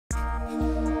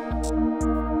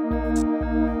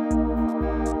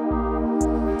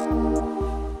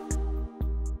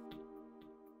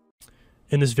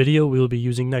In this video, we will be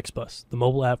using iNextBus, the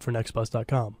mobile app for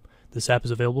nextbus.com. This app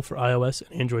is available for iOS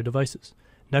and Android devices.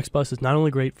 iNextBus is not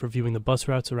only great for viewing the bus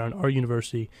routes around our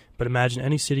university, but imagine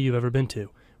any city you've ever been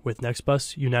to. With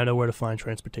iNextBus, you now know where to find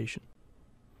transportation.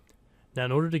 Now,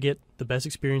 in order to get the best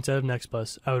experience out of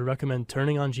iNextBus, I would recommend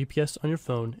turning on GPS on your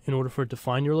phone in order for it to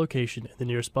find your location and the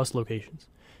nearest bus locations.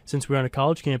 Since we're on a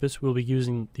college campus, we'll be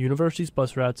using the university's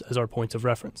bus routes as our points of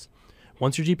reference.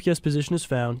 Once your GPS position is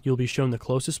found, you'll be shown the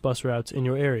closest bus routes in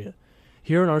your area.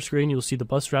 Here on our screen, you'll see the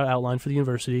bus route outline for the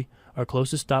university, our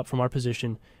closest stop from our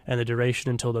position, and the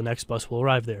duration until the next bus will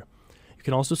arrive there. You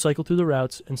can also cycle through the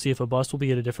routes and see if a bus will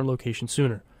be at a different location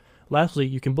sooner. Lastly,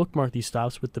 you can bookmark these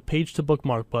stops with the Page to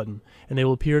Bookmark button, and they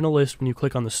will appear in a list when you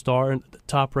click on the star in the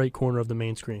top right corner of the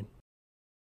main screen.